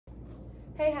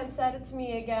Hey Hempstead, it's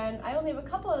me again. I only have a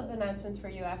couple of announcements for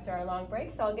you after our long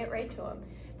break, so I'll get right to them.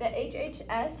 The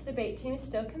HHS debate team is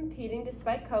still competing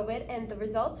despite COVID, and the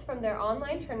results from their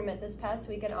online tournament this past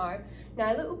weekend are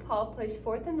Nyla Upal placed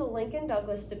 4th in the Lincoln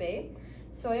Douglas debate,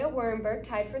 Soya Wernberg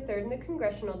tied for 3rd in the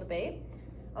congressional debate,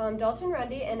 Dalton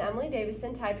Rundy and Emily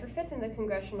Davison tied for 5th in the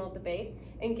congressional debate,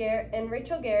 and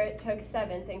Rachel Garrett took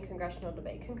 7th in congressional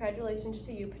debate. Congratulations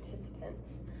to you participants.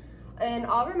 An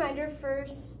all reminder for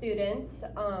students,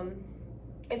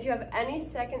 if you have any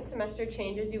second semester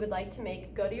changes you would like to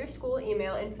make, go to your school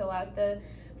email and fill out the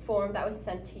form that was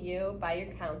sent to you by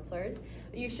your counselors.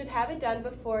 You should have it done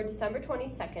before December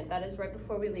 22nd, that is right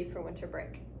before we leave for winter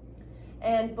break.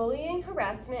 And bullying,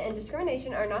 harassment, and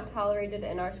discrimination are not tolerated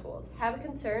in our schools. Have a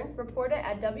concern? Report it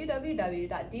at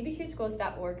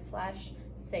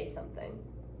www.dbqschools.org/saysomething.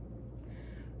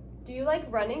 Do you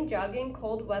like running, jogging,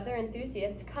 cold weather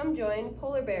enthusiasts? Come join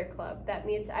Polar Bear Club that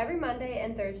meets every Monday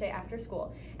and Thursday after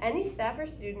school. Any staff or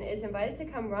student is invited to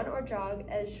come run or jog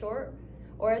as short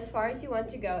or as far as you want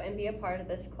to go and be a part of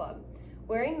this club.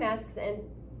 Wearing masks and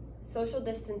social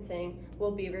distancing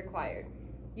will be required.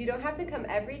 You don't have to come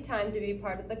every time to be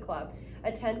part of the club.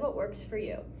 Attend what works for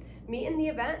you. Meet in the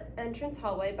event entrance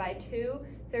hallway by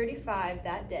 2:35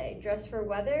 that day. Dress for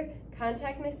weather,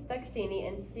 contact Ms. Duxini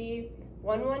and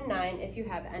C119 if you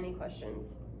have any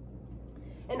questions.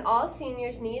 And all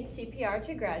seniors need CPR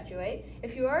to graduate.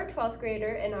 If you are a 12th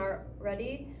grader and are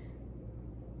already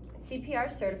CPR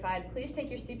certified, please take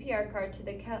your CPR card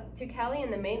to Kelly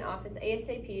in the main office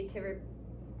ASAP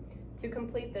to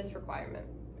complete this requirement.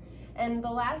 And the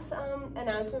last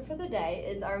announcement for the day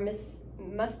is our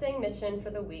Mustang mission for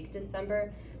the week,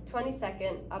 December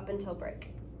 22nd up until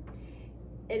break.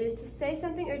 It is to say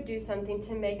something or do something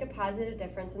to make a positive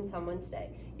difference in someone's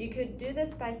day. You could do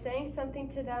this by saying something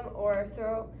to them or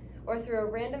through a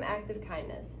random act of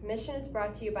kindness. Mission is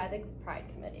brought to you by the Pride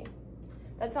Committee.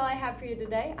 That's all I have for you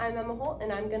today. I'm Emma Holt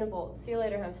and I'm gonna bolt. See you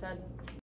later, Hempstead.